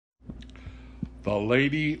The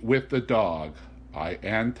Lady with the Dog by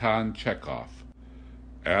Anton Tchekov,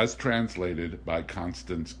 as translated by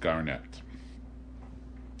Constance Garnett.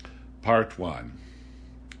 Part 1.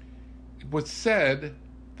 It was said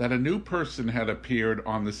that a new person had appeared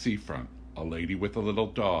on the seafront, a lady with a little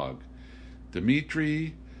dog,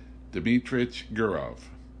 Dmitry Dmitrich Gurov,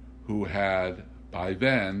 who had by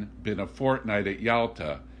then been a fortnight at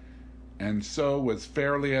Yalta and so was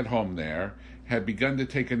fairly at home there, had begun to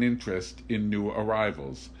take an interest in new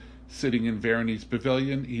arrivals. Sitting in Verny's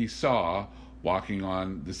pavilion, he saw, walking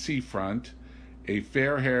on the seafront, a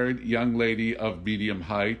fair-haired young lady of medium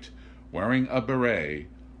height, wearing a beret.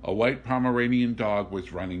 A white Pomeranian dog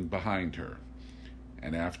was running behind her.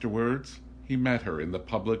 And afterwards, he met her in the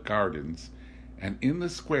public gardens and in the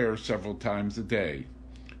square several times a day.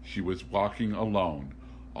 She was walking alone,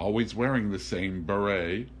 always wearing the same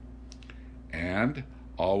beret, and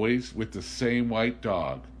always with the same white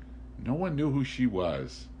dog. No one knew who she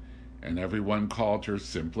was, and everyone called her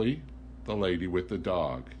simply the lady with the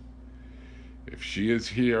dog. If she is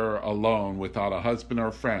here alone without a husband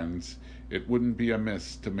or friends, it wouldn't be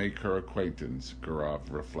amiss to make her acquaintance, Gurov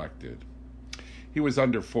reflected. He was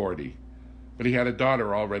under 40, but he had a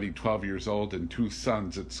daughter already 12 years old and 2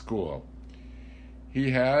 sons at school.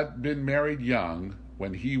 He had been married young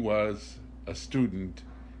when he was a student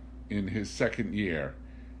in his second year,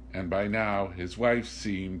 and by now his wife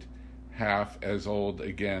seemed half as old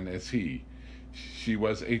again as he. She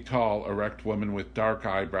was a tall, erect woman with dark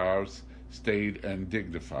eyebrows, staid and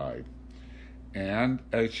dignified, and,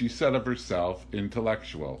 as she said of herself,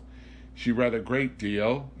 intellectual. She read a great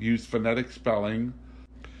deal, used phonetic spelling,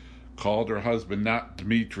 called her husband not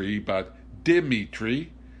Dmitri but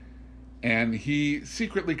Dimitri, and he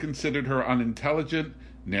secretly considered her unintelligent,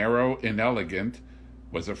 narrow, inelegant,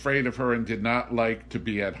 was afraid of her, and did not like to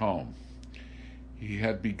be at home. He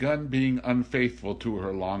had begun being unfaithful to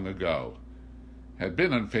her long ago, had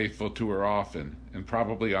been unfaithful to her often, and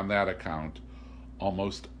probably on that account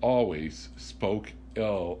almost always spoke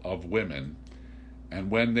ill of women,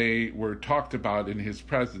 and when they were talked about in his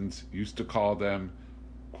presence used to call them,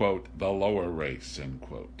 quote, the lower race, end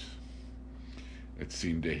quote. It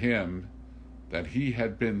seemed to him that he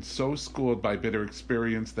had been so schooled by bitter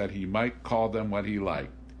experience that he might call them what he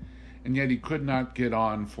liked, and yet he could not get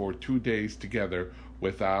on for 2 days together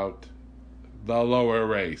without the lower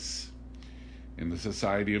race. In the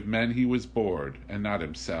society of men he was bored, and not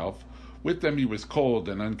himself. With them he was cold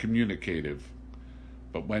and uncommunicative.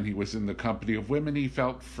 But when he was in the company of women he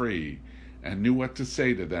felt free, and knew what to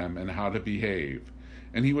say to them and how to behave.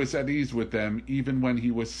 And he was at ease with them even when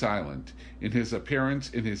he was silent. In his appearance,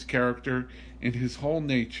 in his character, in his whole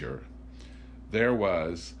nature, there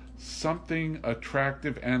was something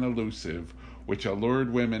attractive and elusive which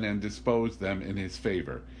allured women and disposed them in his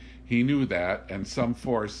favor. He knew that, and some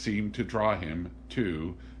force seemed to draw him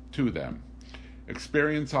to them.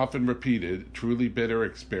 Experience often repeated, truly bitter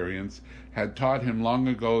experience, had taught him long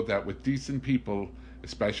ago that with decent people,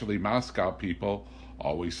 especially Moscow people,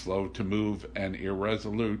 always slow to move and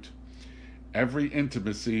irresolute, every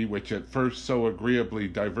intimacy which at first so agreeably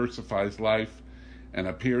diversifies life and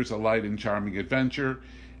appears a light and charming adventure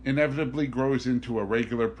inevitably grows into a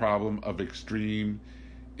regular problem of extreme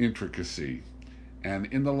intricacy, and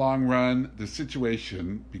in the long run the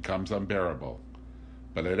situation becomes unbearable.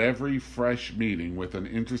 But at every fresh meeting with an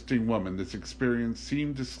interesting woman this experience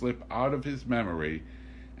seemed to slip out of his memory,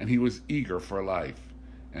 and he was eager for life,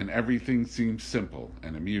 and everything seemed simple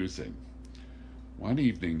and amusing. One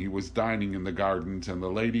evening he was dining in the gardens, and the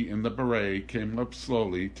lady in the beret came up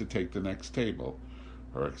slowly to take the next table.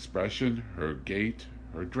 Her expression, her gait,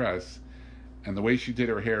 her dress, and the way she did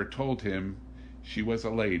her hair told him she was a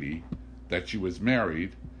lady, that she was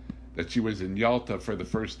married, that she was in Yalta for the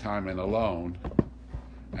first time and alone,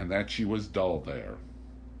 and that she was dull there.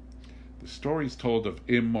 The stories told of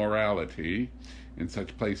immorality in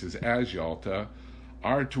such places as Yalta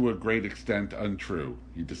are to a great extent untrue.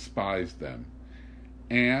 He despised them,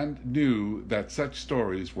 and knew that such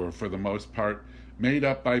stories were for the most part made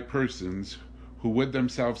up by persons who would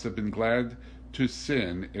themselves have been glad to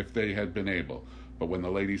sin if they had been able. But when the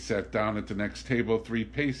lady sat down at the next table 3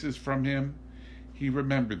 paces from him, he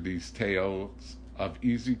remembered these tales of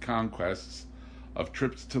easy conquests, of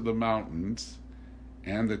trips to the mountains,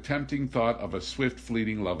 and the tempting thought of a swift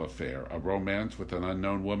fleeting love affair, a romance with an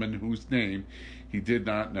unknown woman whose name he did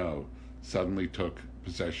not know, suddenly took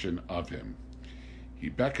possession of him. He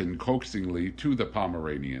beckoned coaxingly to the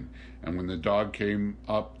Pomeranian, and when the dog came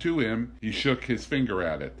up to him, he shook his finger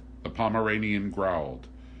at it. The Pomeranian growled.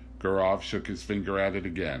 Gurov shook his finger at it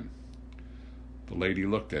again. The lady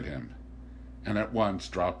looked at him, and at once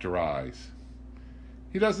dropped her eyes.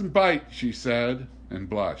 "He doesn't bite," she said, and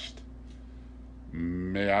blushed.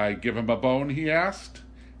 "May I give him a bone?" he asked.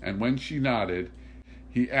 And when she nodded,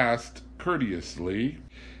 he asked courteously,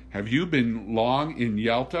 "Have you been long in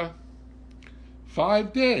Yalta?"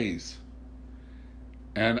 "5 days."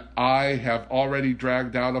 "And I have already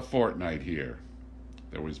dragged out a fortnight here."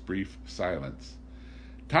 There was brief silence.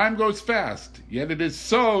 "Time goes fast, yet it is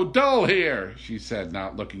so dull here," she said,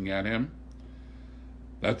 not looking at him.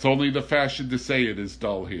 "That's only the fashion to say it is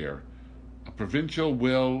dull here. A provincial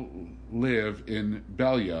will live in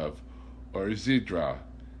Belyov or Zidra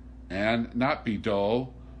and not be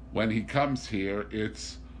dull. When he comes here,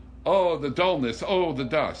 it's, 'Oh, the dullness, oh, the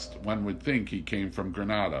dust.' One would think he came from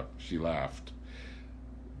Granada." She laughed.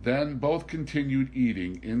 Then both continued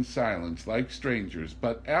eating in silence like strangers,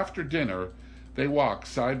 but after dinner they walked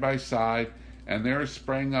side by side, and there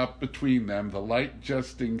sprang up between them the light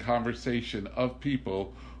jesting conversation of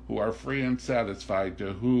people who are free and satisfied,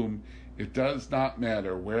 to whom it does not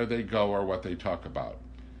matter where they go or what they talk about.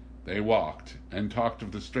 They walked and talked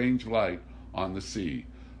of the strange light on the sea.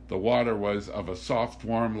 The water was of a soft,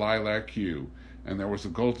 warm lilac hue, and there was a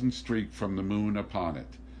golden streak from the moon upon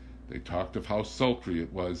it. They talked of how sultry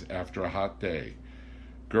it was after a hot day.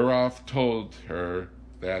 Gurov told her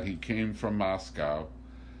that he came from Moscow,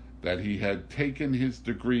 that he had taken his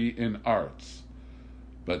degree in arts,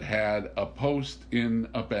 but had a post in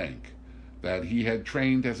a bank, that he had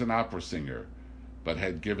trained as an opera singer, but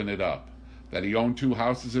had given it up, that he owned 2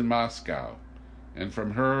 houses in Moscow, and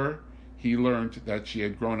from her he learnt that she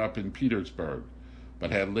had grown up in Petersburg,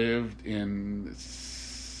 but had lived in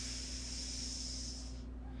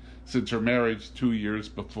since her marriage 2 years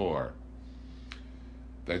before,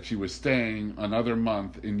 that she was staying another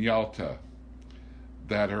month in Yalta,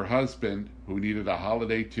 that her husband, who needed a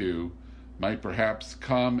holiday too, might perhaps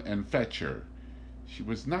come and fetch her. She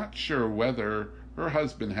was not sure whether her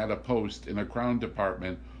husband had a post in a crown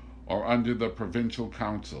department or under the provincial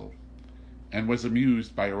council, and was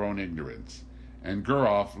amused by her own ignorance. And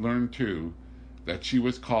Gurov learned too that she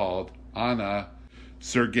was called Anna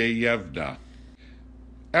Sergeyevna.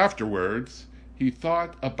 Afterwards, he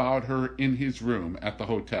thought about her in his room at the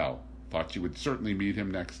hotel, thought she would certainly meet him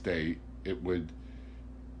next day. It would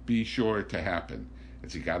be sure to happen.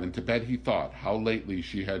 As he got into bed, he thought how lately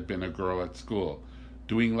she had been a girl at school,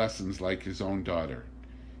 doing lessons like his own daughter.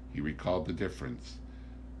 He recalled the difference,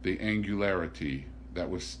 the angularity that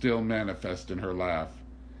was still manifest in her laugh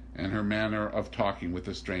and her manner of talking with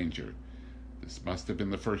a stranger. This must have been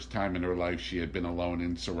the first time in her life she had been alone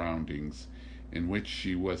in surroundings in which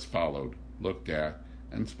she was followed, looked at,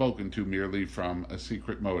 and spoken to merely from a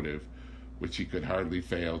secret motive which he could hardly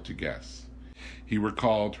fail to guess. He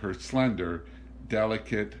recalled her slender,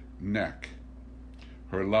 delicate neck,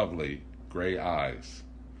 her lovely gray eyes.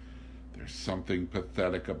 There's something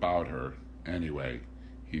pathetic about her, anyway,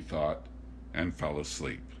 he thought, and fell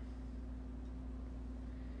asleep.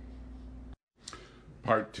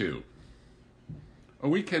 Part 2. A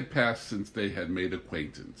week had passed since they had made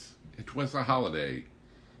acquaintance. It was a holiday.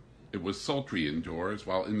 It was sultry indoors,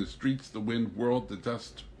 while in the streets the wind whirled the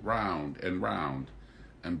dust round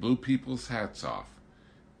and blew people's hats off.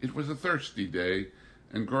 It was a thirsty day,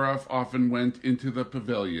 and Gurov often went into the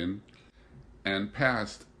pavilion and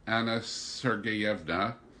passed Anna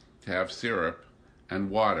Sergeyevna to have syrup and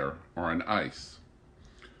water or an ice.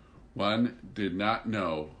 One did not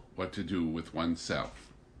know what to do with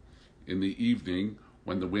oneself. In the evening,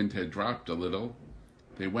 when the wind had dropped a little,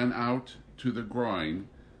 they went out to the groyne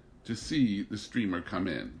to see the steamer come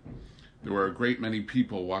in. There were a great many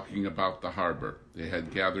people walking about the harbor. They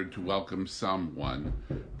had gathered to welcome someone,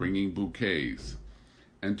 bringing bouquets.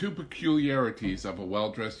 And 2 peculiarities of a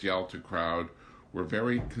well-dressed Yalta crowd were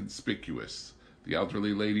very conspicuous. The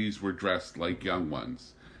elderly ladies were dressed like young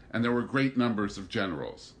ones, and there were great numbers of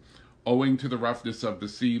generals. Owing to the roughness of the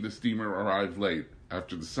sea, the steamer arrived late,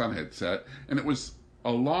 after the sun had set, and it was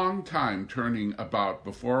a long time turning about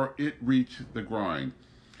before it reached the groyne.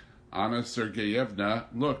 Anna Sergeyevna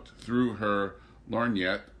looked through her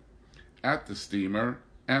lorgnette at the steamer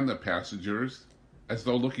and the passengers as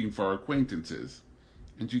though looking for acquaintances,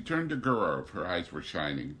 and she turned to Gurov. Her eyes were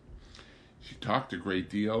shining. She talked a great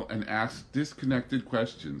deal and asked disconnected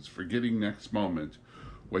questions, forgetting next moment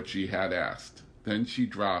what she had asked. Then she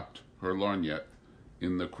dropped her lorgnette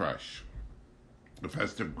in the crush. The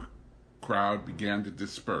festive crowd began to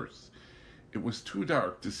disperse. It was too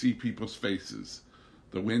dark to see people's faces.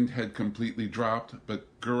 The wind had completely dropped, but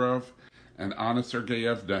Gurov and Anna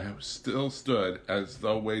Sergeyevna still stood as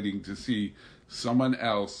though waiting to see someone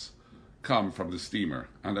else come from the steamer.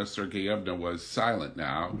 Anna Sergeyevna was silent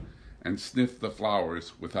now and sniffed the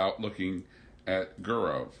flowers without looking at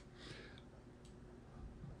Gurov.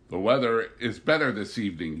 "The weather is better this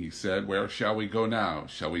evening," he said. "Where shall we go now?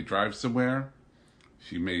 Shall we drive somewhere?"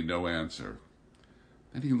 She made no answer.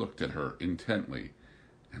 Then he looked at her intently,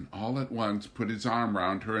 and all at once put his arm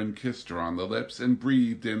round her and kissed her on the lips and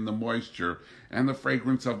breathed in the moisture and the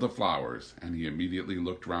fragrance of the flowers, and he immediately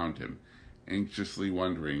looked round him, anxiously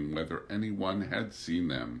wondering whether anyone had seen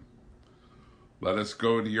them. "Let us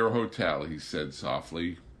go to your hotel," he said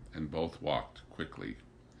softly, and both walked quickly.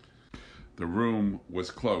 The room was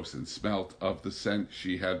close and smelt of the scent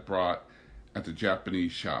she had brought at the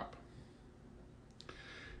Japanese shop.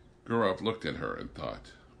 Gurov looked at her and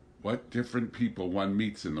thought, what different people one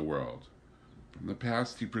meets in the world. From the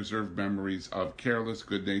past he preserved memories of careless,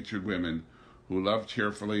 good-natured women who loved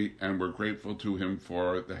cheerfully and were grateful to him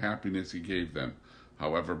for the happiness he gave them,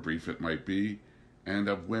 however brief it might be, and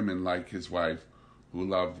of women like his wife who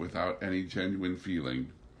loved without any genuine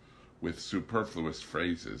feeling, with superfluous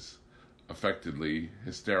phrases, affectedly,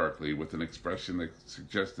 hysterically, with an expression that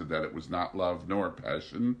suggested that it was not love nor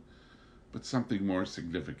passion, but something more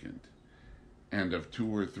significant, and of 2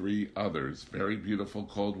 or 3 others, very beautiful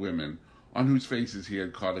cold women, on whose faces he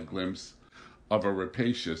had caught a glimpse of a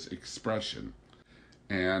rapacious expression,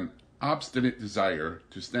 an obstinate desire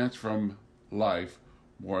to snatch from life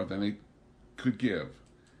more than it could give.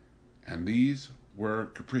 And these were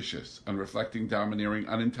capricious, unreflecting, domineering,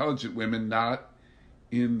 unintelligent women, not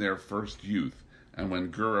in their first youth, and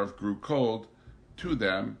when Gurov grew cold to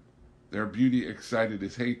them, their beauty excited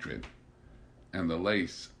his hatred, and the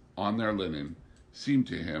lace on their linen seemed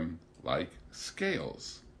to him like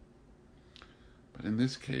scales. But in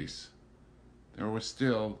this case, there was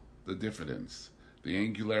still the diffidence, the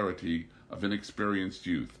angularity of inexperienced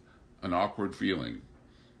youth, an awkward feeling,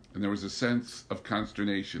 and there was a sense of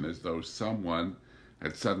consternation as though someone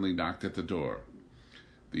had suddenly knocked at the door.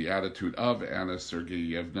 The attitude of Anna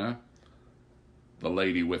Sergeyevna, the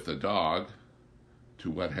lady with the dog, to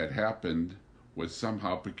what had happened was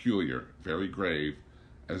somehow peculiar, very grave,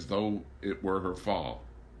 as though it were her fault.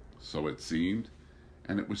 So it seemed,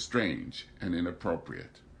 and it was strange and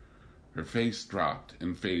inappropriate. Her face dropped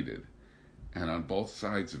and faded, and on both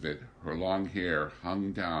sides of it her long hair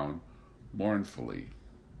hung down mournfully.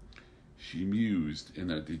 She mused in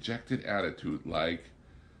a dejected attitude like,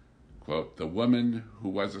 quote, the woman who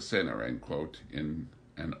was a sinner, end quote, in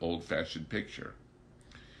an old-fashioned picture.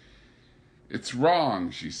 "It's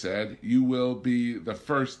wrong," she said. "You will be the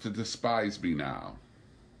first to despise me now."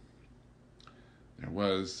 There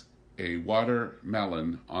was a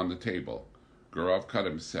watermelon on the table. Gurov cut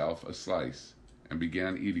himself a slice and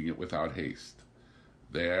began eating it without haste.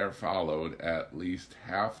 There followed at least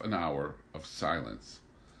half an hour of silence.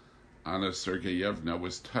 Anna Sergeyevna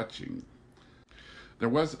was touching. There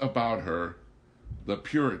was about her the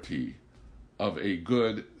purity of a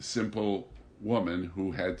good, simple woman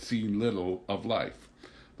who had seen little of life.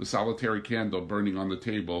 The solitary candle burning on the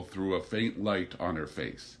table threw a faint light on her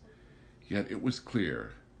face. Yet it was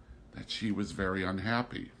clear that she was very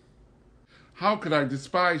unhappy. "How could I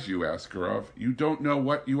despise you?" asked Gurov. "You don't know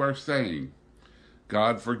what you are saying."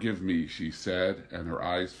 "God forgive me," she said, and her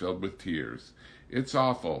eyes filled with tears. "It's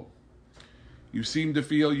awful. You seem to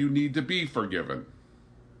feel you need to be forgiven."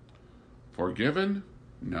 "Forgiven?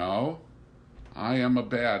 No. I am a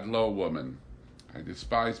bad, low woman. I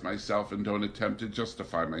despise myself and don't attempt to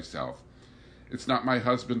justify myself. It's not my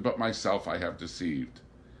husband but myself I have deceived.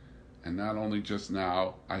 And not only just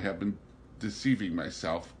now, I have been deceiving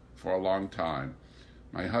myself for a long time.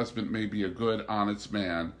 My husband may be a good, honest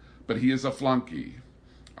man, but he is a flunky.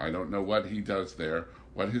 I don't know what he does there,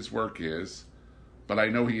 what his work is, but I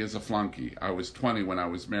know he is a flunky. I was 20 when I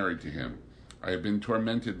was married to him. I have been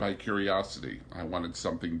tormented by curiosity. I wanted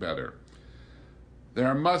something better.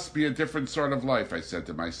 There must be a different sort of life, I said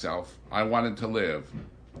to myself. I wanted to live,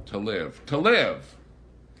 to live, to live.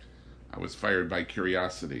 I was fired by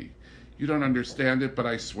curiosity. You don't understand it, but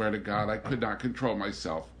I swear to God, I could not control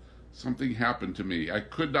myself. Something happened to me. I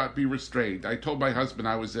could not be restrained. I told my husband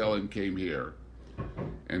I was ill and came here.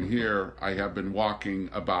 And here I have been walking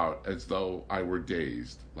about as though I were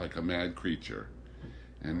dazed, like a mad creature.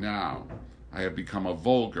 And now I have become a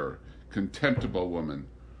vulgar, contemptible woman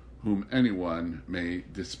whom anyone may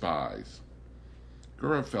despise.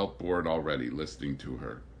 Gurov felt bored already listening to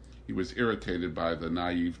her. He was irritated by the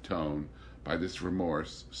naive tone, by this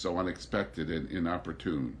remorse so unexpected and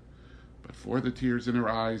inopportune. But for the tears in her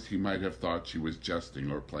eyes, he might have thought she was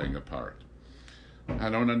jesting or playing a part. I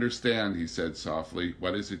don't understand, he said softly.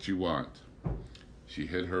 What is it you want? She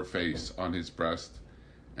hid her face on his breast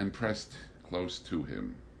and pressed close to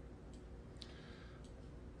him.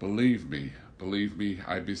 Believe me, Believe me,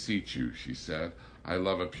 I beseech you, she said. I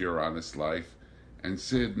love a pure, honest life, and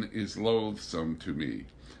sin is loathsome to me.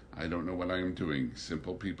 I don't know what I am doing.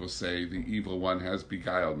 Simple people say the evil one has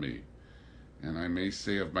beguiled me, and I may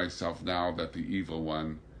say of myself now that the evil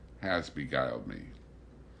one has beguiled me.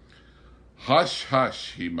 Hush,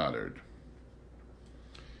 hush, he muttered.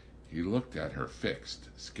 He looked at her fixed,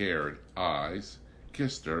 scared eyes,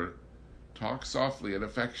 kissed her, talked softly and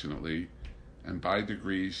affectionately, and by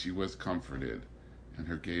degrees she was comforted, and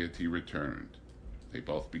her gaiety returned. They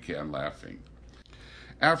both began laughing.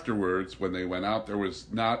 Afterwards, when they went out, there was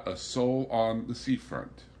not a soul on the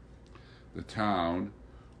seafront. The town,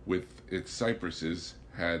 with its cypresses,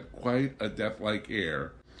 had quite a death-like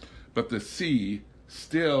air, but the sea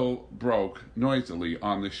still broke noisily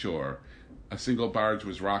on the shore. A single barge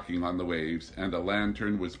was rocking on the waves, and a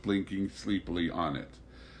lantern was blinking sleepily on it.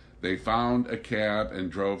 They found a cab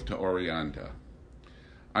and drove to Oreanda.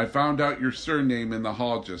 I found out your surname in the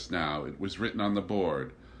hall just now. It was written on the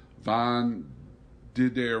board. Von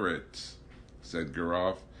Dideritz, said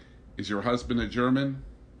Gurov. Is your husband a German?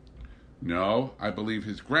 No, I believe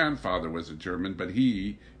his grandfather was a German, but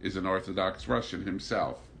he is an Orthodox Russian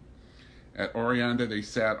himself. At Oreanda they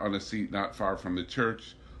sat on a seat not far from the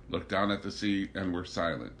church, looked down at the sea, and were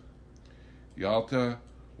silent. Yalta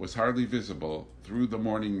was hardly visible through the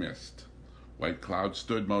morning mist. White clouds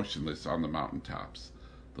stood motionless on the mountain tops.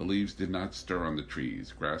 The leaves did not stir on the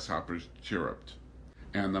trees. Grasshoppers chirruped,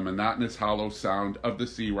 and the monotonous hollow sound of the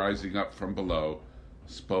sea rising up from below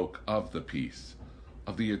spoke of the peace,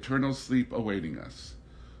 of the eternal sleep awaiting us.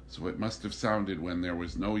 So it must have sounded when there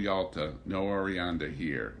was no Yalta, no Oreanda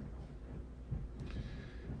here.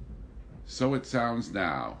 So it sounds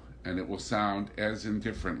now, and it will sound as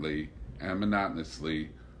indifferently and monotonously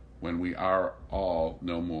when we are all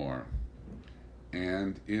no more.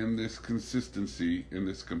 And in this consistency, in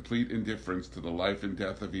this complete indifference to the life and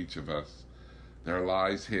death of each of us, there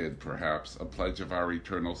lies hid, perhaps, a pledge of our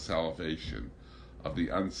eternal salvation, of the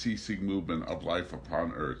unceasing movement of life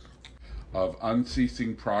upon earth, of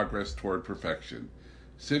unceasing progress toward perfection.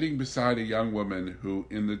 Sitting beside a young woman who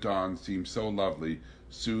in the dawn seemed so lovely,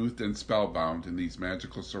 soothed and spellbound in these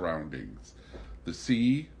magical surroundings. The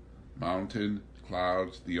sea, mountain,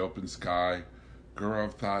 clouds, the open sky.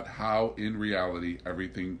 Gurov thought how in reality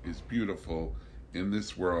everything is beautiful in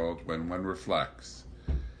this world when one reflects.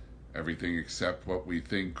 Everything except what we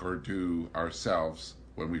think or do ourselves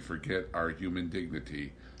when we forget our human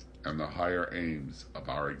dignity and the higher aims of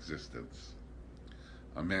our existence.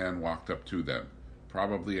 A man walked up to them,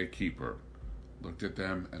 probably a keeper, looked at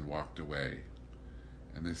them and walked away.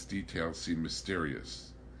 And this detail seemed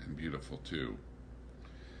mysterious and beautiful too.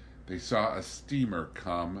 They saw a steamer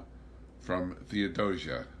come from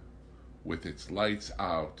Theodosia with its lights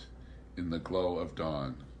out in the glow of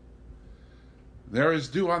dawn. There is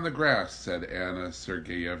dew on the grass, said Anna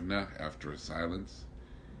Sergeyevna after a silence.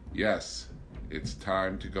 Yes, it's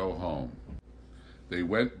time to go home. They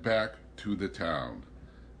went back to the town.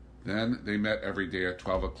 Then they met every day at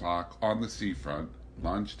 12 o'clock on the seafront,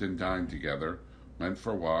 lunched and dined together, went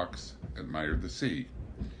for walks, admired the sea.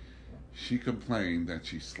 She complained that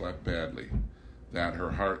she slept badly, that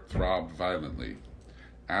her heart throbbed violently,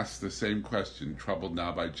 asked the same question, troubled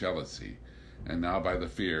now by jealousy, and now by the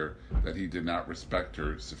fear that he did not respect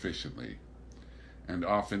her sufficiently. And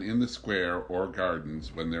often in the square or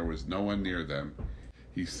gardens, when there was no one near them,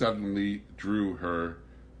 he suddenly drew her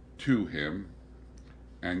to him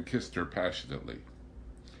and kissed her passionately.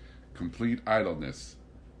 Complete idleness,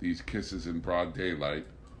 these kisses in broad daylight,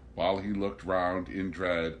 while he looked round in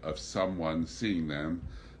dread of someone seeing them.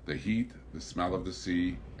 The heat, the smell of the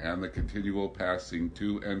sea, and the continual passing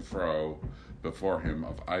to and fro before him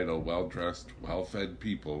of idle, well-dressed, well-fed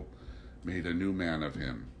people made a new man of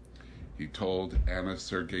him. He told Anna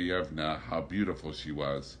Sergeyevna how beautiful she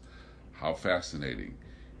was, how fascinating.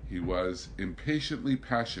 He was impatiently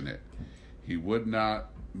passionate. He would not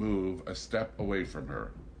move a step away from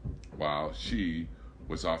her, while she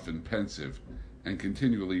was often pensive and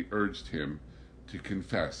continually urged him to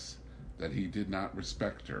confess that he did not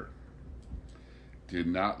respect her, did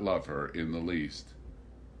not love her in the least,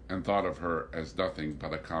 and thought of her as nothing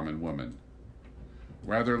but a common woman.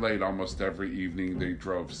 Rather late almost every evening they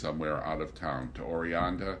drove somewhere out of town, to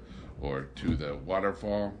Oreanda or to the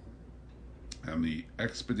waterfall, and the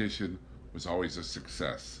expedition was always a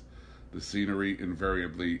success. The scenery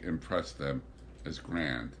invariably impressed them as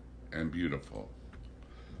grand and beautiful.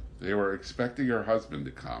 They were expecting her husband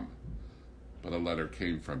to come, but a letter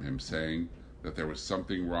came from him saying that there was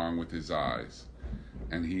something wrong with his eyes,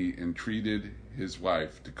 and he entreated his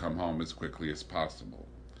wife to come home as quickly as possible.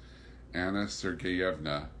 Anna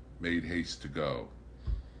Sergeyevna made haste to go.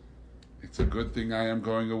 "It's a good thing I am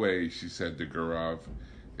going away," she said to Gurov.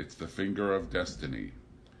 "It's the finger of destiny."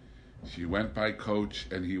 She went by coach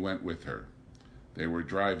and he went with her. They were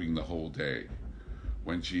driving the whole day.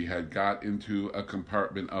 When she had got into a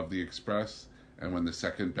compartment of the express and when the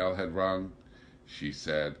second bell had rung, she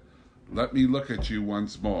said, "Let me look at you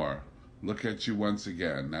once more. Look at you once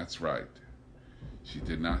again. That's right." She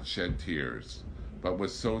did not shed tears, but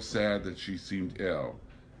was so sad that she seemed ill,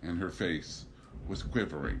 and her face was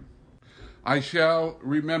quivering. "I shall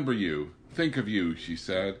remember you, think of you," she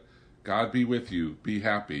said. "God be with you. Be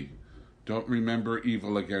happy. Don't remember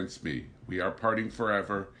evil against me. We are parting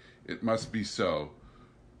forever. It must be so,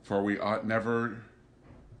 for we ought never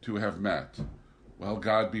to have met. Well,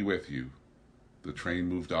 God be with you." The train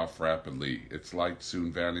moved off rapidly. Its light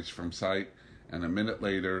soon vanished from sight, and a minute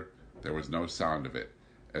later there was no sound of it,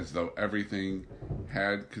 as though everything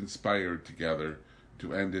had conspired together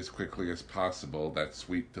to end as quickly as possible that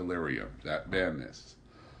sweet delirium, that madness.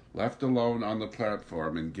 Left alone on the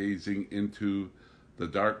platform and gazing into the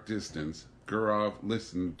dark distance, Gurov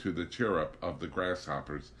listened to the chirrup of the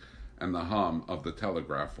grasshoppers and the hum of the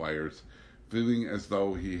telegraph wires, feeling as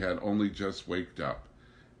though he had only just waked up,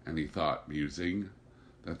 and he thought, musing,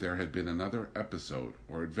 that there had been another episode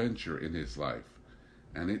or adventure in his life,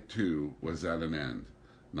 and it too was at an end.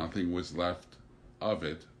 Nothing was left of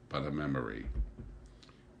it but a memory.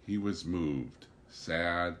 He was moved,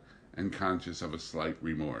 sad, and conscious of a slight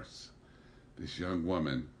remorse. This young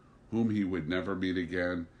woman, whom he would never meet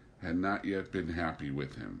again, had not yet been happy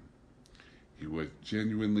with him. He was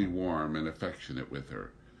genuinely warm and affectionate with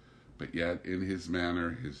her, but yet in his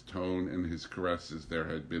manner, his tone, and his caresses there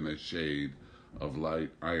had been a shade of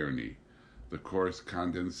light irony, the coarse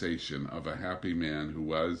condensation of a happy man who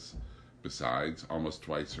was, besides, almost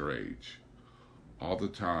twice her age. All the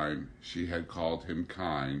time she had called him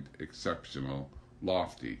kind, exceptional,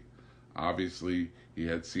 lofty. Obviously he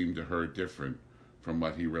had seemed to her different from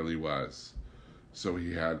what he really was, so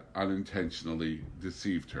he had unintentionally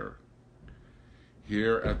deceived her.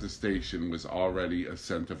 Here at the station was already a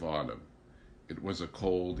scent of autumn. It was a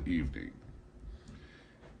cold evening.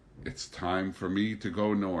 "It's time for me to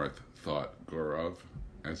go north," thought Gurov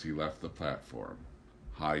as he left the platform.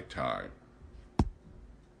 High time.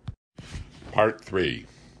 Part 3.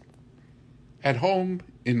 At home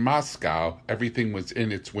in Moscow, everything was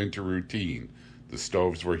in its winter routine. The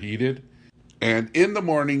stoves were heated, and in the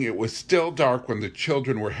morning it was still dark when the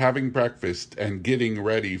children were having breakfast and getting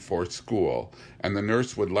ready for school, and the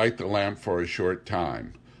nurse would light the lamp for a short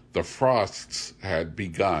time. The frosts had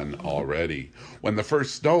begun already. When the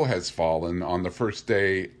first snow has fallen on the first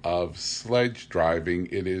day of sledge driving,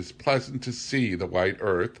 it is pleasant to see the white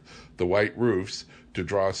earth, the white roofs, to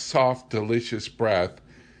draw a soft, delicious breath,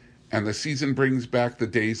 and the season brings back the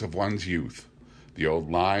days of one's youth. The old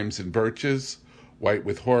limes and birches, white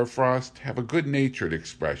with hoarfrost, have a good-natured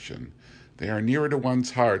expression. They are nearer to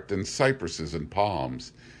one's heart than cypresses and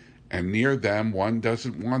palms, and near them one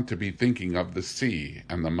doesn't want to be thinking of the sea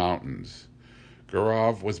and the mountains.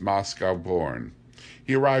 Gurov was Moscow born.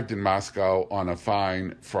 He arrived in Moscow on a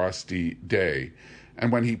fine, frosty day,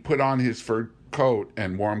 and when he put on his fur coat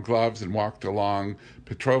and warm gloves and walked along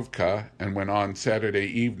Petrovka, and when on Saturday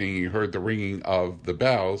evening he heard the ringing of the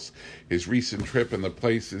bells, his recent trip and the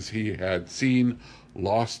places he had seen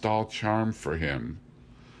lost all charm for him.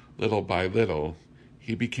 Little by little,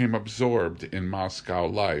 he became absorbed in Moscow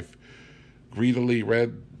life, greedily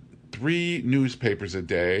read 3 newspapers a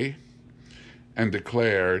day, and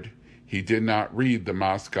declared he did not read the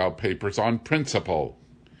Moscow papers on principle.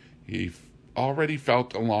 He already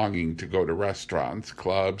felt a longing to go to restaurants,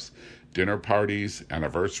 clubs, dinner parties,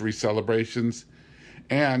 anniversary celebrations,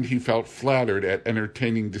 and he felt flattered at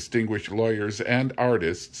entertaining distinguished lawyers and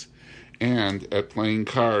artists, and at playing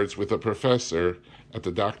cards with a professor at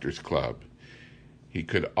the doctor's club. He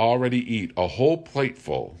could already eat a whole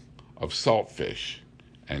plateful of saltfish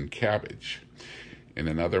and cabbage. In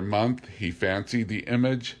another month, he fancied the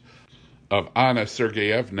image of Anna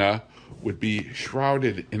Sergeyevna would be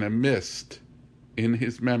shrouded in a mist in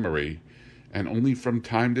his memory, and only from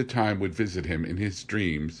time to time would visit him in his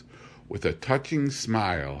dreams with a touching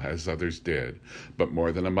smile as others did. But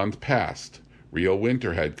more than a month passed. Real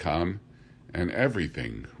winter had come, and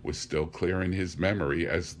everything was still clear in his memory,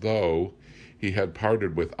 as though he had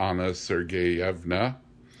parted with Anna Sergeyevna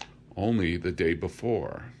only the day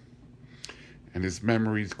before. And his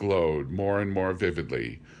memories glowed more and more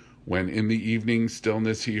vividly when in the evening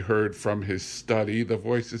stillness he heard from his study the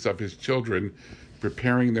voices of his children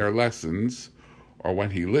preparing their lessons, or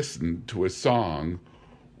when he listened to a song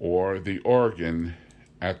or the organ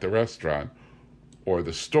at the restaurant, or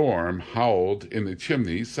the storm howled in the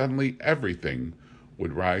chimney, suddenly everything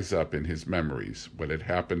would rise up in his memories. What had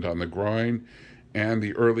happened on the groin, and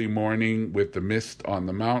the early morning with the mist on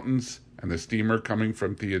the mountains, and the steamer coming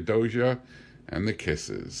from Theodosia, and the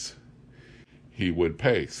kisses. He would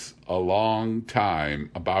pace a long time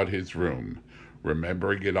about his room,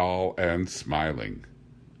 remembering it all and smiling.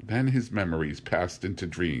 Then his memories passed into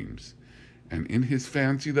dreams, and in his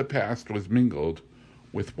fancy the past was mingled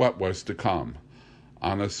with what was to come.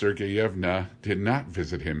 Anna Sergeyevna did not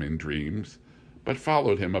visit him in dreams, but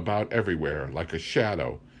followed him about everywhere like a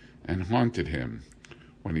shadow and haunted him.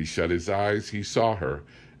 When he shut his eyes, he saw her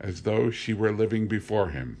as though she were living before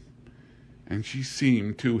him, and she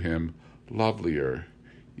seemed to him lovelier,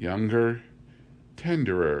 younger,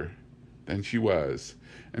 tenderer than she was,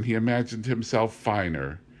 and he imagined himself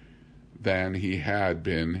finer than he had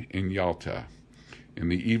been in Yalta. In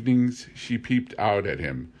the evenings she peeped out at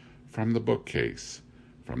him from the bookcase,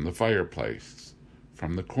 from the fireplace,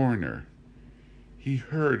 from the corner. He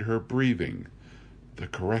heard her breathing, the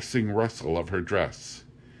caressing rustle of her dress.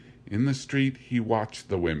 In the street he watched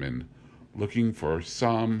the women, looking for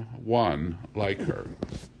some one like her.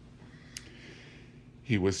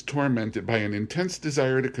 He was tormented by an intense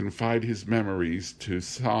desire to confide his memories to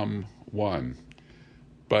some one.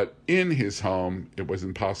 But in his home it was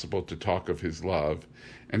impossible to talk of his love,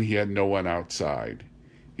 and he had no one outside.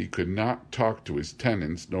 He could not talk to his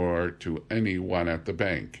tenants nor to any one at the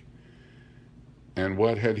bank. And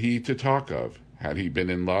what had he to talk of? Had he been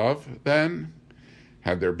in love, then?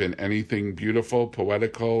 Had there been anything beautiful,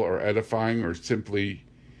 poetical, or edifying, or simply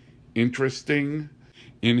interesting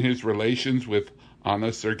in his relations with Anna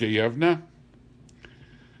Sergeyevna?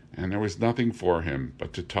 And there was nothing for him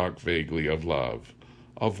but to talk vaguely of love,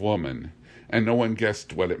 of woman, and no one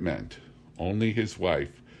guessed what it meant. Only his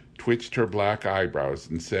wife twitched her black eyebrows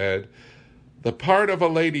and said, "The part of a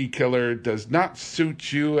lady killer does not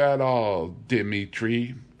suit you at all,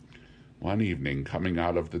 Dmitri." One evening, coming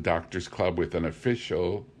out of the doctor's club with an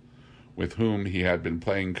official with whom he had been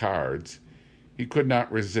playing cards, he could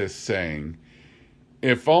not resist saying,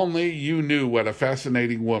 "If only you knew what a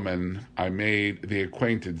fascinating woman I made the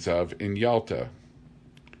acquaintance of in Yalta."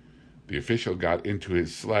 The official got into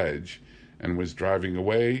his sledge and was driving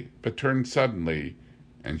away, but turned suddenly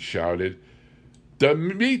and shouted,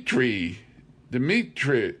 "Dmitri!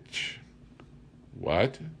 Dmitrich!"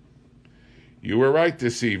 "What?" "You were right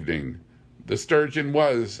this evening. The sturgeon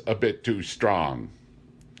was a bit too strong."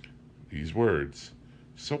 These words,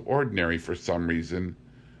 so ordinary for some reason,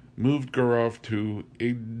 moved Gurov to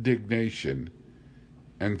indignation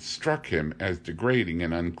and struck him as degrading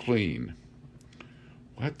and unclean.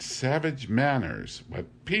 What savage manners, what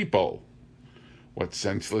people, what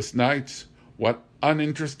senseless nights, what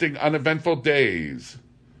uninteresting, uneventful days.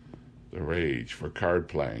 The rage for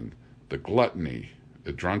card-playing, the gluttony,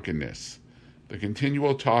 the drunkenness, the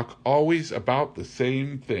continual talk always about the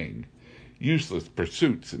same thing, useless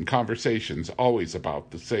pursuits and conversations always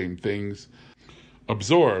about the same things,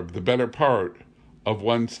 absorb the better part of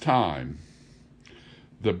one's time,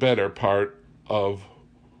 the better part of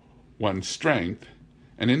one's strength,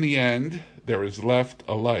 and in the end there is left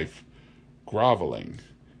a life groveling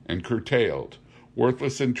and curtailed,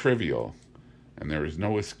 worthless and trivial, and there is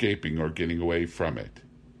no escaping or getting away from it,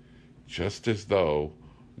 just as though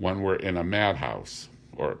one were in a madhouse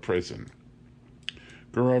or a prison.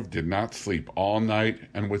 Gurov did not sleep all night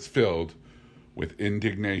and was filled with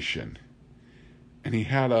indignation, and he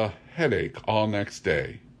had a headache all next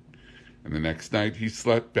day, and the next night he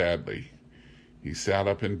slept badly. He sat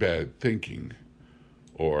up in bed thinking,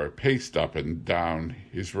 or paced up and down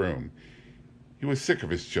his room. He was sick of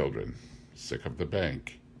his children, sick of the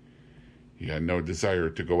bank. He had no desire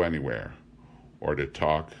to go anywhere or to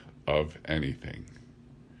talk of anything.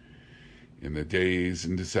 In the days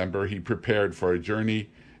in December, he prepared for a journey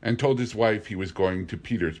and told his wife he was going to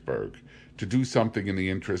Petersburg to do something in the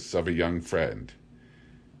interests of a young friend.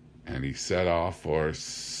 And he set off for...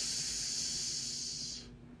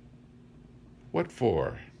 What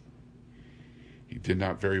for? He did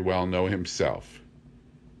not very well know himself.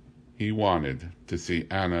 He wanted to see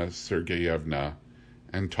Anna Sergeyevna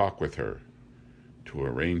and talk with her, to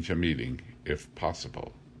arrange a meeting, if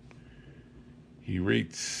possible. He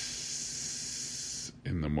reached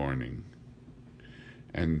in the morning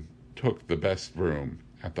and took the best room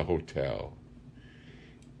at the hotel,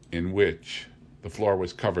 in which the floor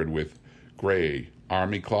was covered with gray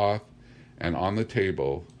army cloth, and on the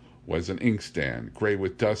table was an inkstand, gray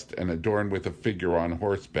with dust and adorned with a figure on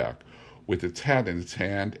horseback, with its hat in its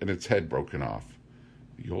hand and its head broken off.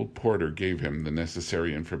 The old porter gave him the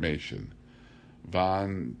necessary information.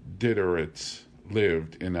 Von Diderot's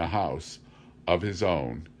lived in a house of his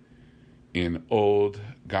own in Old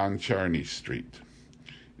Goncharny Street.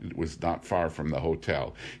 It was not far from the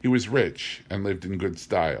hotel. He was rich and lived in good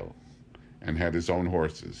style and had his own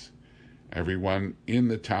horses. Everyone in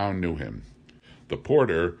the town knew him. The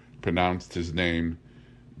porter pronounced his name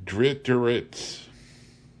Dritoritz.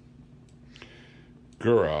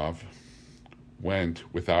 Gurov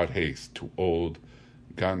went without haste to Old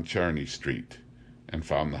Goncharny Street and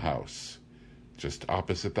found the house. Just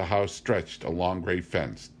opposite the house stretched a long gray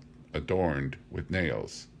fence adorned with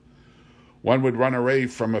nails. One would run away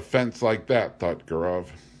from a fence like that, thought Gurov,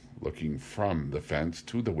 looking from the fence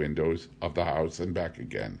to the windows of the house and back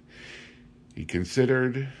again. He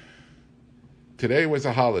considered today was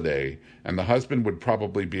a holiday, and the husband would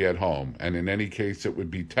probably be at home, and in any case it would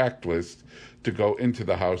be tactless to go into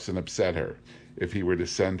the house and upset her. If he were to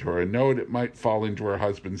send her a note, it might fall into her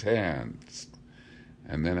husband's hands,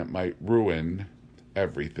 and then it might ruin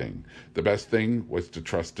everything. The best thing was to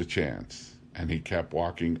trust to chance, and he kept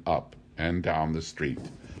walking up and down the street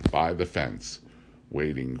by the fence,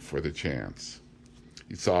 waiting for the chance.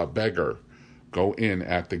 He saw a beggar go in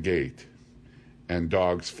at the gate, and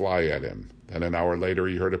dogs fly at him. Then an hour later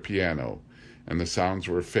he heard a piano, and the sounds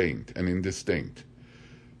were faint and indistinct.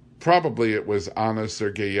 Probably it was Anna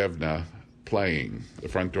Sergeyevna playing. The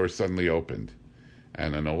front door suddenly opened,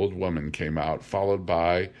 and an old woman came out, followed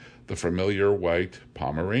by the familiar white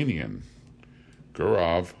Pomeranian.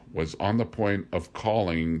 Gurov was on the point of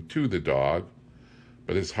calling to the dog,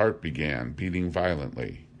 but his heart began beating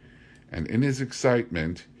violently, and in his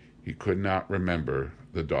excitement he could not remember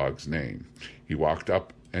the dog's name. He walked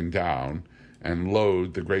up and down and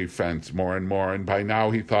lowered the gray fence more and more, and by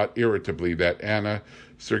now he thought irritably that Anna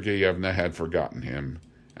Sergeyevna had forgotten him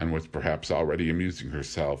and was perhaps already amusing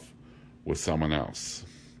herself with someone else,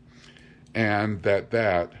 and that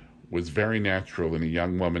was very natural in a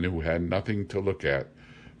young woman who had nothing to look at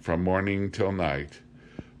from morning till night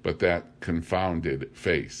but that confounded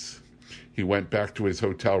face. He went back to his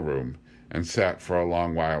hotel room and sat for a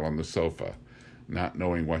long while on the sofa, not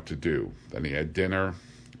knowing what to do. Then he had dinner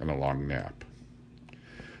and a long nap.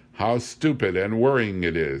 How stupid and worrying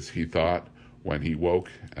it is, he thought, when he woke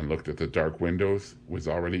and looked at the dark windows. It was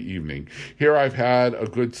already evening. Here I've had a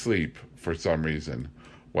good sleep for some reason.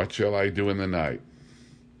 What shall I do in the night?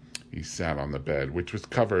 He sat on the bed, which was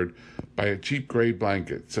covered by a cheap gray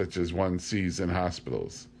blanket, such as one sees in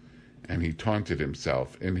hospitals, and he taunted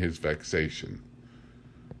himself in his vexation.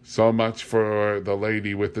 So much for the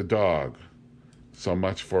lady with the dog. So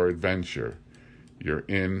much for adventure. You're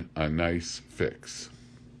in a nice fix.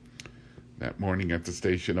 That morning at the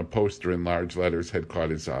station, a poster in large letters had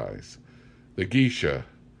caught his eyes. The geisha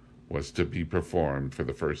was to be performed for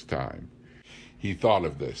the first time. He thought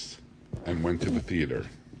of this and went to the theater.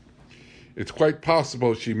 It's quite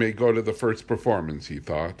possible she may go to the first performance, he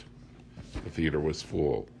thought. The theater was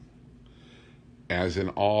full. As in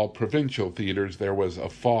all provincial theaters, there was a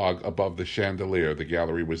fog above the chandelier. The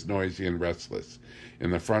gallery was noisy and restless.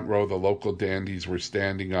 In the front row, the local dandies were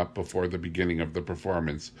standing up before the beginning of the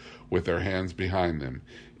performance, with their hands behind them.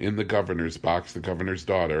 In the governor's box, the governor's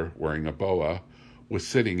daughter, wearing a boa, was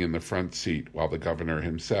sitting in the front seat, while the governor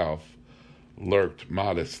himself lurked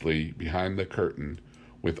modestly behind the curtain,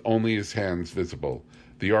 with only his hands visible.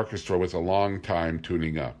 The orchestra was a long time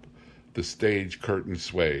tuning up. The stage curtain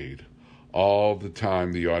swayed. All the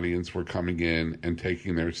time the audience were coming in and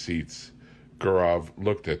taking their seats. Gurov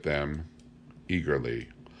looked at them eagerly.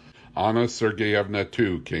 Anna Sergeyevna,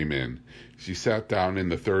 too, came in. She sat down in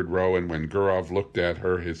the third row, and when Gurov looked at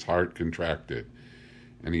her, his heart contracted,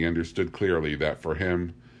 and he understood clearly that for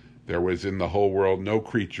him there was in the whole world no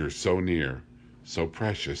creature so near, so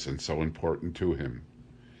precious, and so important to him.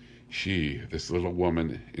 She, this little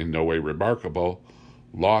woman, in no way remarkable,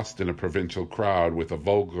 lost in a provincial crowd with a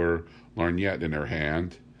vulgar lorgnette in her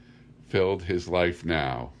hand, filled his life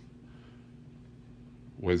now.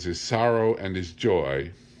 Was his sorrow and his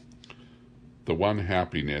joy the one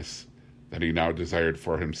happiness that he now desired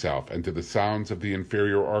for himself? And to the sounds of the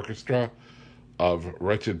inferior orchestra, of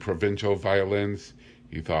wretched provincial violins,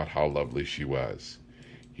 he thought how lovely she was.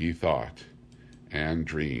 He thought and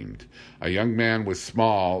dreamed. A young man with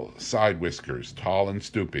small side whiskers, tall and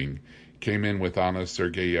stooping, came in with Anna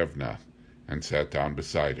Sergeyevna and sat down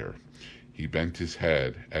beside her. He bent his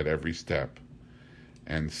head at every step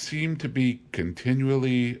and seemed to be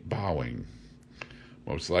continually bowing.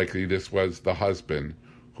 Most likely this was the husband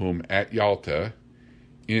whom at Yalta,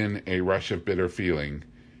 in a rush of bitter feeling,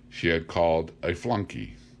 she had called a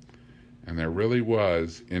flunky. And there really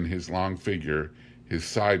was in his long figure, his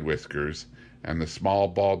side whiskers, and the small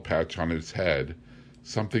bald patch on his head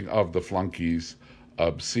something of the flunky's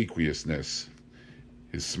obsequiousness.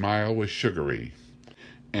 His smile was sugary,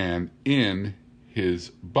 and in his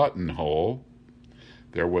buttonhole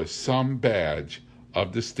there was some badge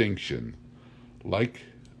of distinction, like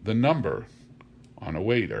the number on a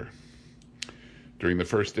waiter. During the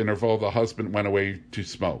first interval, the husband went away to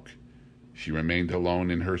smoke. She remained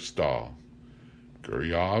alone in her stall.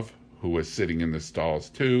 Guryov, who was sitting in the stalls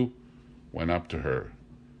too, went up to her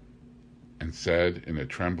and said in a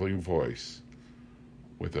trembling voice,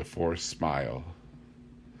 with a forced smile,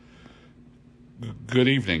 "Good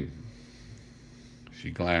evening."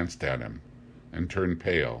 She glanced at him and turned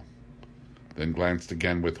pale, then glanced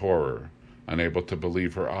again with horror, unable to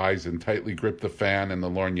believe her eyes, and tightly gripped the fan and the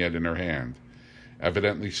lorgnette in her hand,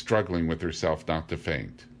 evidently struggling with herself not to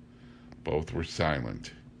faint. Both were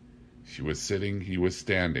silent. She was sitting, he was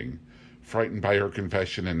standing, frightened by her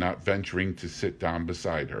confession and not venturing to sit down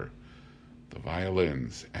beside her. The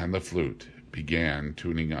violins and the flute began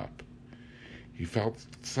tuning up. He felt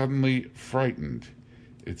suddenly frightened.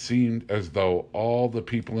 It seemed as though all the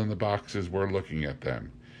people in the boxes were looking at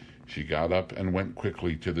them. She got up and went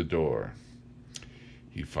quickly to the door.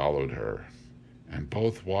 He followed her, and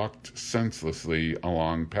both walked senselessly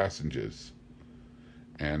along passages,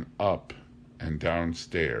 and up and down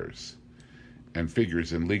stairs, and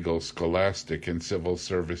figures in legal, scholastic, and civil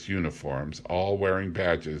service uniforms, all wearing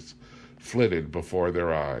badges, flitted before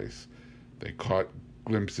their eyes. They caught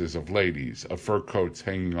glimpses of ladies, of fur coats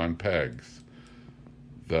hanging on pegs.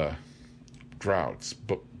 The draughts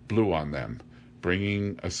blew on them,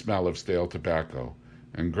 bringing a smell of stale tobacco,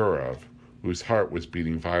 and Gurov, whose heart was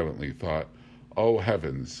beating violently, thought, "Oh,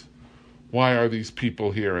 heavens, why are these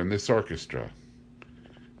people here in this orchestra?"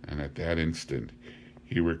 And at that instant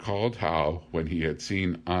he recalled how, when he had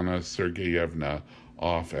seen Anna Sergeyevna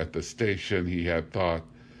off at the station, he had thought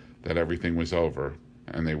that everything was over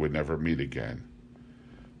and they would never meet again.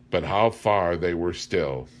 But how far they were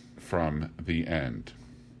still from the end.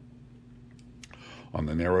 On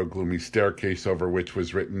the narrow, gloomy staircase over which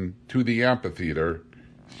was written, "To the amphitheater,"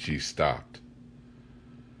 she stopped.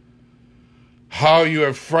 "How you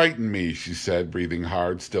have frightened me," she said, breathing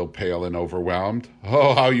hard, still pale and overwhelmed.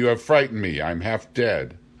 "Oh, how you have frightened me. I'm half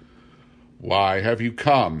dead." "Why have you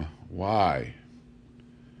come? Why?"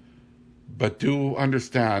 "But do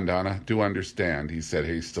understand, Anna, do understand," he said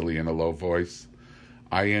hastily in a low voice.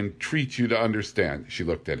 "I entreat you to understand." She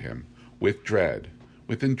looked at him with dread,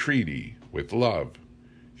 with entreaty, with love.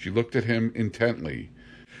 She looked at him intently,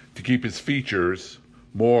 to keep his features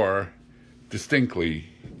more distinctly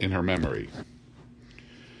in her memory.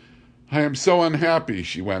 "I am so unhappy,"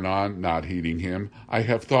 she went on, not heeding him. "I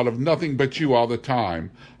have thought of nothing but you all the time.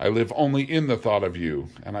 I live only in the thought of you,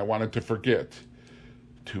 and I wanted to forget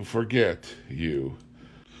you.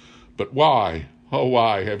 But why, oh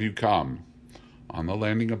why have you come?" On the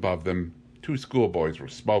landing above them, 2 schoolboys were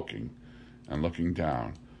smoking and looking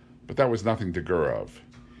down, but that was nothing to Gurov.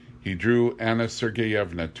 He drew Anna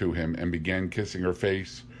Sergeyevna to him and began kissing her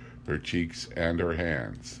face, her cheeks, and her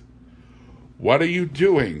hands. "What are you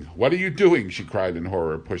doing? What are you doing?" she cried in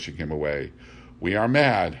horror, pushing him away. "We are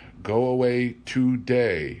mad. Go away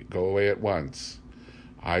today. Go away at once.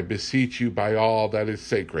 I beseech you by all that is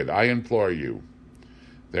sacred. I implore you.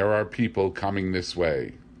 There are people coming this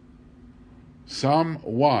way."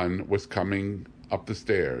 Someone was coming up the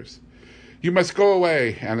stairs. "You must go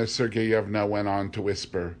away," Anna Sergeyevna went on to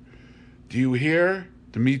whisper. "Do you hear,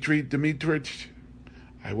 Dmitri Dmitrich?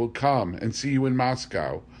 I will come and see you in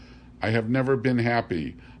Moscow. I have never been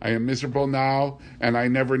happy. I am miserable now, and I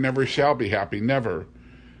never shall be happy, never.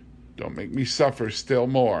 Don't make me suffer still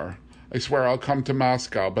more. I swear I'll come to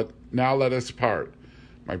Moscow, but now let us part.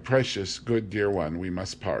 My precious, good, dear one, we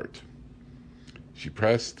must part." She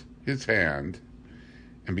pressed his hand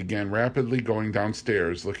and began rapidly going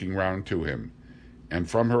downstairs, looking round to him, and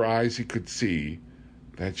from her eyes he could see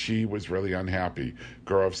that she was really unhappy.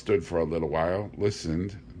 Gurov stood for a little while,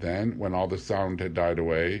 listened, then, when all the sound had died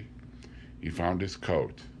away, he found his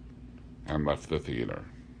coat and left the theater.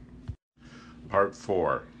 Part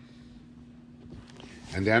 4.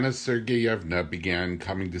 And Anna Sergeyevna began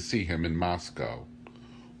coming to see him in Moscow.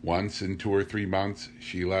 Once in 2 or 3 months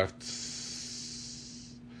she left,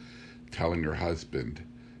 telling her husband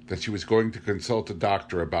that she was going to consult a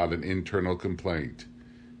doctor about an internal complaint.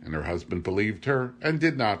 And her husband believed her and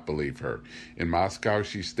did not believe her. In Moscow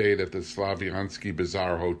she stayed at the Slaviansky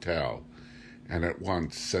Bazaar Hotel, and at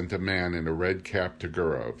once sent a man in a red cap to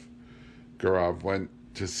Gurov. Gurov went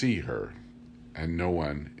to see her, and no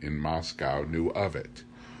one in Moscow knew of it.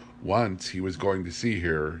 Once he was going to see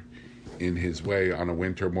her in his way on a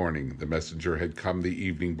winter morning. The messenger had come the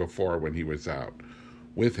evening before when he was out.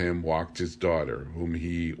 With him walked his daughter, whom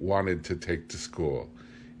he wanted to take to school.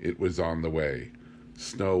 It was on the way.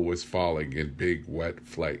 Snow was falling in big, wet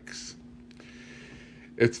flakes.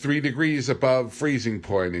 "It's 3 degrees above freezing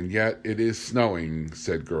point, and yet it is snowing,"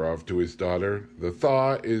 said Gurov to his daughter. "The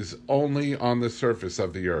thaw is only on the surface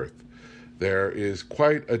of the earth. There is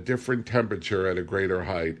quite a different temperature at a greater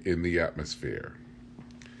height in the atmosphere."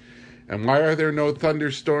 "And why are there no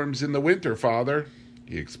thunderstorms in the winter, Father?"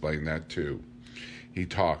 He explained that too. He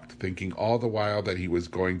talked, thinking all the while that he was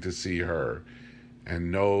going to see her,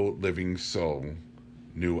 and no living soul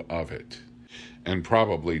knew of it, and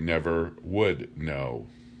probably never would know.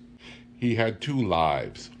 He had 2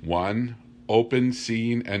 lives. One, open,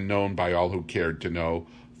 seen, and known by all who cared to know,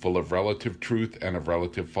 full of relative truth and of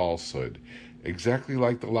relative falsehood, exactly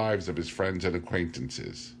like the lives of his friends and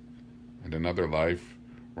acquaintances. And another life,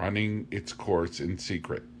 running its course in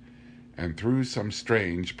secret, and through some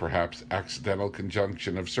strange, perhaps accidental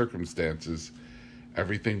conjunction of circumstances,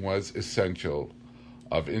 everything was essential,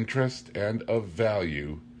 of interest and of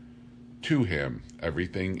value to him,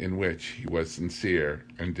 everything in which he was sincere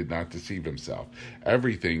and did not deceive himself.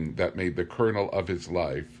 Everything that made the kernel of his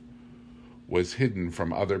life was hidden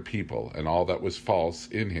from other people, and all that was false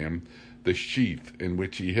in him, the sheath in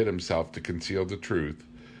which he hid himself to conceal the truth,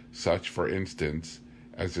 such, for instance,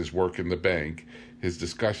 as his work in the bank, his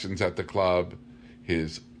discussions at the club,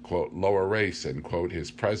 his, quote, lower race, and, quote,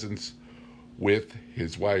 his presence with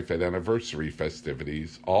his wife at anniversary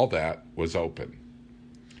festivities, all that was open.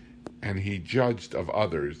 And he judged of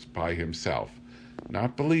others by himself,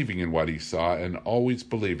 not believing in what he saw, and always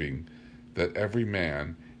believing that every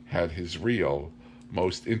man had his real,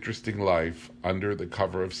 most interesting life under the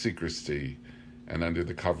cover of secrecy and under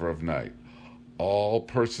the cover of night. All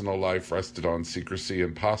personal life rested on secrecy,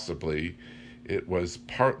 and possibly it was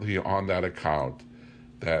partly on that account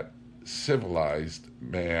that civilized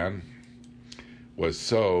man was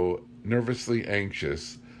so nervously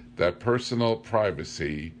anxious that personal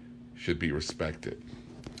privacy should be respected.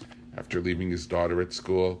 After leaving his daughter at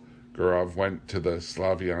school, Gurov went to the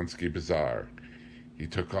Slaviansky Bazaar. He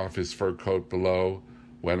took off his fur coat below,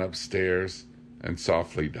 went upstairs, and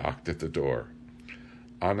softly knocked at the door.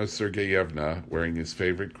 Anna Sergeyevna, wearing his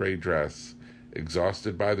favorite gray dress,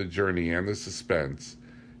 exhausted by the journey and the suspense,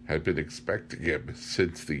 had been expecting him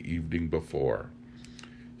since the evening before.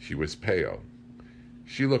 She was pale.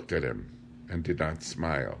 She looked at him and did not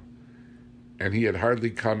smile, and he had hardly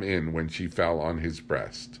come in when she fell on his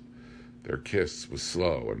breast. Their kiss was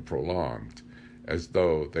slow and prolonged, as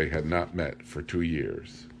though they had not met for 2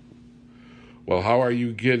 years. "Well, how are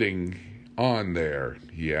you getting on there?"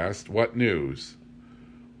 he asked. "What news?"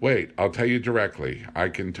 "Wait, I'll tell you directly. I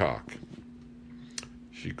can talk."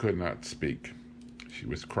 She could not speak. She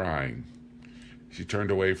was crying. She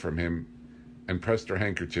turned away from him and pressed her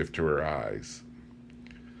handkerchief to her eyes.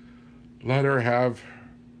 "Let her have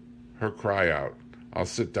her cry out. I'll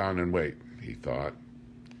sit down and wait," he thought,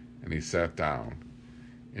 and he sat down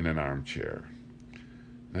in an armchair.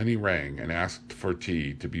 Then he rang and asked for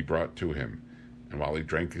tea to be brought to him, and while he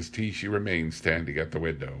drank his tea, she remained standing at the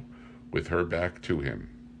window, with her back to him.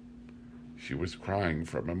 She was crying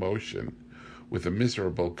from emotion, with a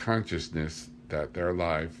miserable consciousness that their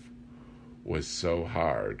life was so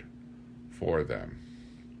hard for them.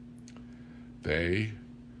 They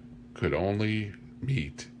could only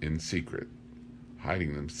meet in secret,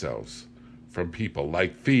 hiding themselves from people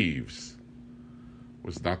like thieves.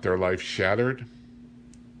 Was not their life shattered?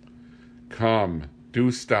 "Come,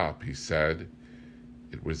 do stop," he said.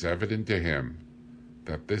 It was evident to him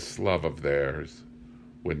that this love of theirs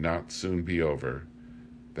would not soon be over,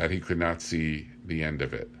 that he could not see the end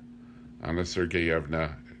of it. Anna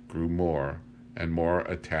Sergeyevna grew more and more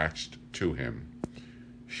attached to him.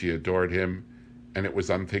 She adored him, and it was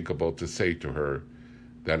unthinkable to say to her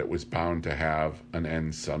that it was bound to have an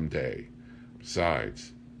end some day.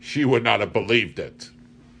 Besides, she would not have believed it.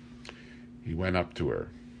 He went up to her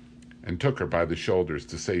and took her by the shoulders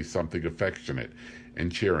to say something affectionate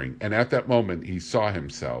and cheering, and at that moment he saw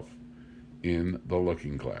himself in the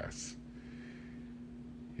looking-glass.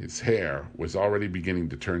 His hair was already beginning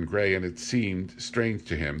to turn gray, and it seemed strange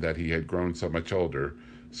to him that he had grown so much older,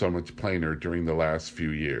 so much plainer during the last few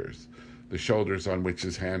years. The shoulders on which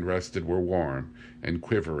his hand rested were warm and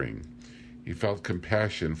quivering. He felt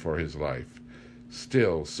compassion for his life,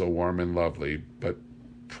 still so warm and lovely, but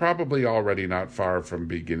probably already not far from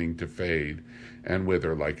beginning to fade and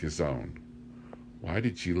wither like his own. Why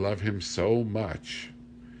did she love him so much?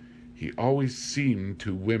 He always seemed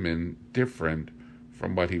to women different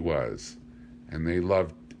from what he was, and they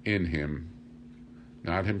loved in him,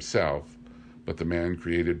 not himself, but the man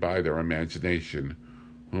created by their imagination,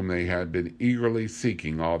 whom they had been eagerly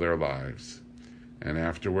seeking all their lives. And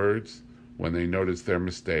afterwards, when they noticed their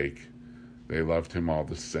mistake, they loved him all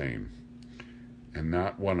the same. And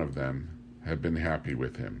not one of them had been happy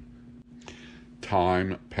with him.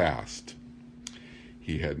 Time passed.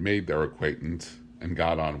 He had made their acquaintance and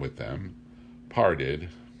got on with them, parted,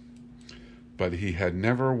 but he had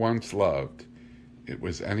never once loved. It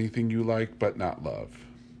was anything you like but not love.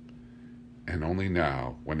 And only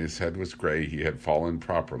now, when his head was gray, he had fallen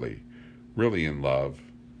properly, really in love,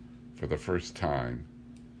 for the first time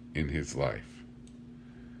in his life.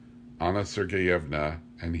 Anna Sergeyevna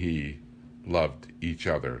and he loved each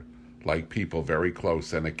other like people very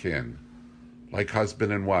close and akin, like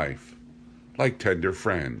husband and wife, like tender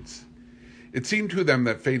friends. It seemed to them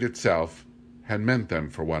that fate itself had meant them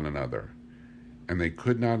for one another, and they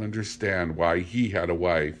could not understand why he had a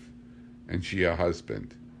wife and she a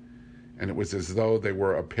husband. And it was as though they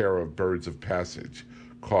were a pair of birds of passage,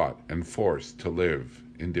 caught and forced to live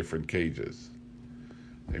in different cages.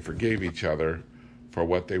 They forgave each other for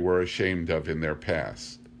what they were ashamed of in their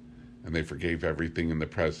past, and they forgave everything in the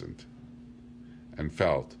present, and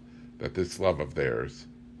felt that this love of theirs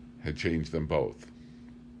had changed them both.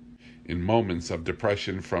 In moments of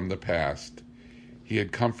depression from the past, he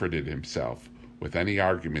had comforted himself with any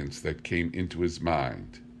arguments that came into his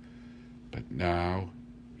mind. But now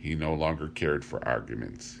he no longer cared for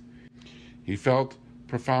arguments. He felt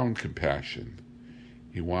profound compassion.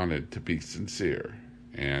 He wanted to be sincere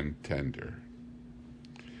and tender.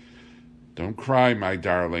 "Don't cry, my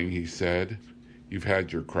darling," he said. "You've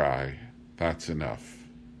had your cry. That's enough.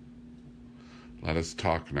 Let us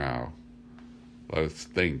talk now. Let us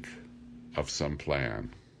think of some plan."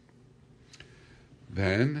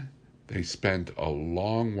 Then they spent a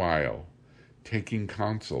long while taking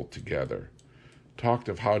counsel together, talked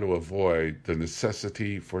of how to avoid the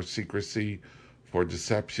necessity for secrecy, for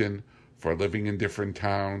deception, for living in different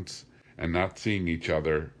towns, and not seeing each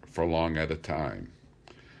other for long at a time.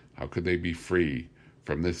 How could they be free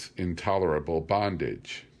from this intolerable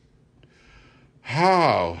bondage?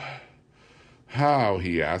 How,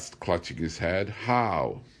 he asked, clutching his head.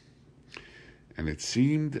 How? And it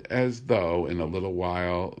seemed as though in a little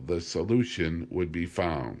while the solution would be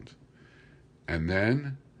found. And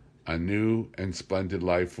then a new and splendid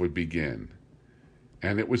life would begin.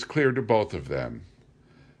 And it was clear to both of them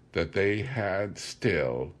that they had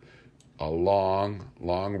still a long,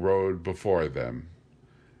 long road before them,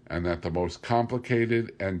 and that the most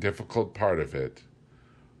complicated and difficult part of it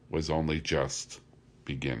was only just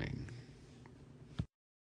beginning.